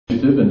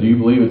And do you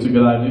believe it's a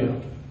good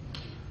idea?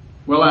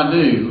 Well, I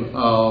do.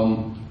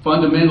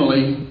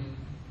 Fundamentally,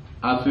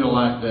 I feel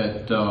like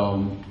that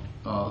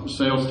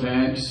sales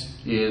tax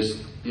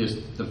is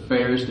the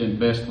fairest and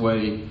best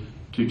way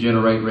to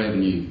generate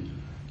revenue.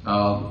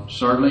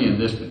 Certainly in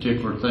this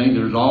particular thing,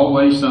 there's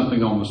always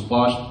something on the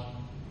SPLOST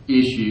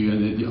issue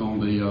and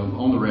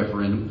on the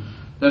referendum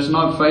that's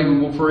not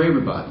favorable for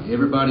everybody.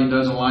 Everybody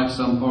doesn't like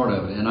some part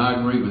of it, and I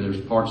agree with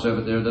there's parts of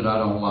it there that I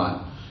don't like.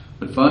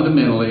 But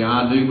fundamentally,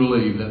 I do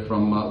believe that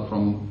from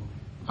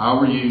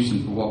our use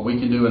and for what we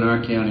can do in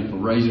our county for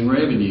raising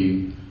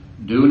revenue,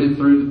 doing it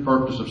through the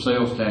purpose of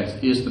sales tax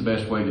is the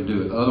best way to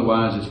do it.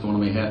 Otherwise, it's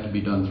going to have to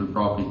be done through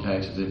property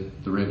taxes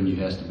if the revenue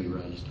has to be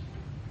raised.